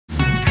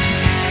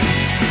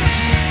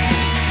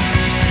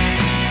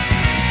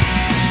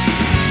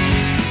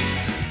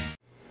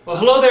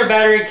Well, hello there,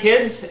 battery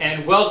kids,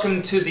 and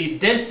welcome to the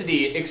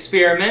density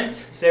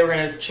experiment. Today we're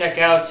going to check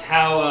out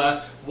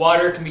how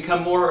water can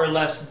become more or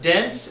less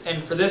dense,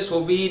 and for this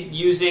we'll be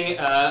using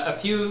a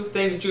few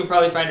things that you'll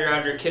probably find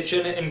around your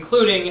kitchen,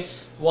 including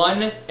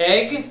one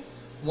egg,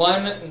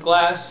 one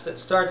glass that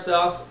starts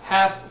off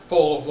half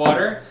full of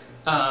water,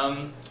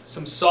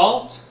 some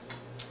salt,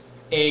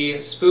 a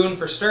spoon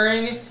for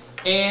stirring,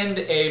 and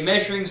a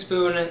measuring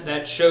spoon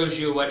that shows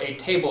you what a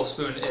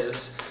tablespoon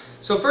is.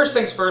 So first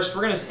things first,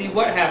 we're going to see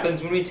what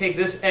happens when we take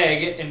this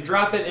egg and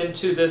drop it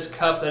into this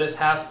cup that is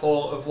half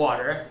full of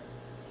water.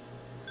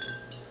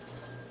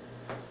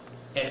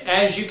 And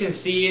as you can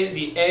see,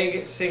 the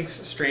egg sinks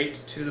straight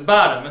to the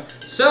bottom.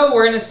 So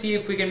we're going to see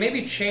if we can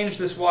maybe change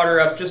this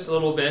water up just a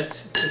little bit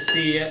to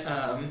see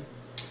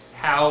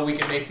how we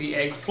can make the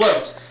egg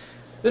float.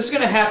 This is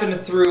going to happen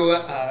through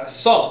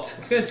salt.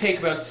 It's going to take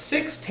about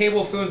 6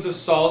 tablespoons of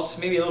salt,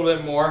 maybe a little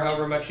bit more,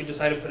 however much you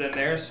decide to put in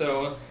there.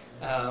 So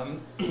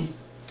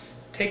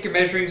take your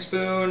measuring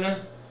spoon,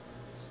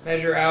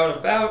 measure out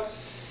about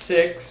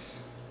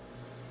 6,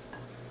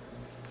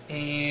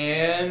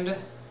 and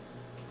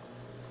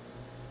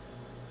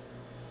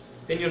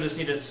then you'll just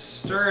need to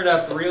stir it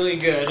up really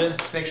good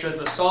to make sure that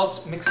the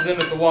salt mixes in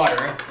with the water.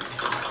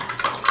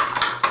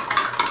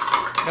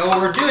 Now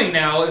what we're doing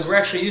now is we're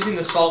actually using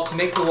the salt to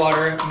make the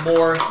water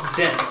more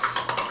dense.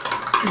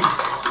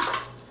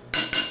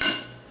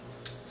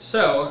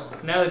 So,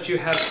 now that you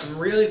have some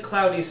really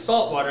cloudy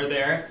salt water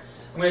there,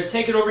 I'm going to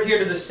take it over here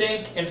to the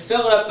sink and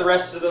fill it up the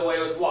rest of the way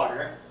with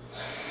water.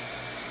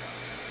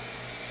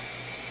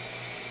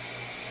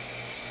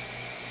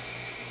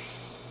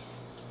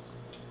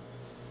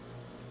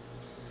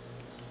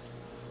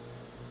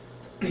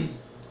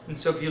 And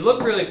so if you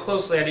look really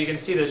closely at it, you can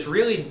see there's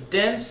really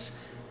dense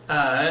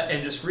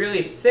and just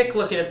really thick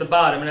looking at the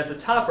bottom, and at the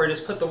top where I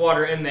just put the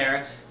water in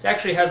there, it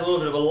actually has a little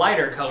bit of a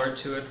lighter color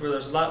to it where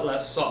there's a lot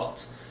less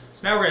salt.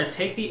 So now we're going to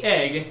take the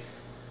egg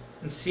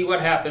and see what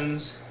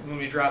happens when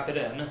we drop it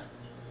in. And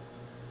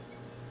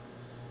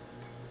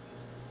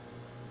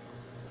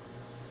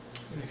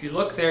if you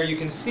look there, you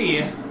can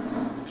see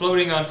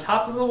floating on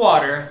top of the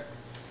water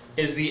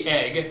is the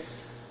egg.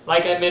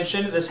 Like I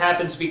mentioned, this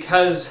happens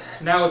because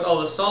now with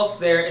all the salts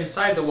there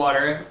inside the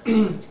water,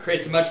 it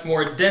creates a much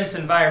more dense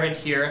environment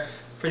here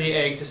for the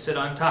egg to sit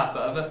on top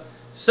of.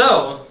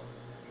 So,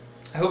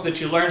 I hope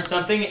that you learned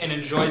something and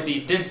enjoyed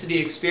the density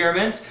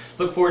experiment.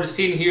 Look forward to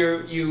seeing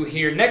you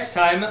here next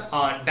time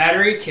on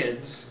Battery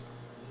Kids.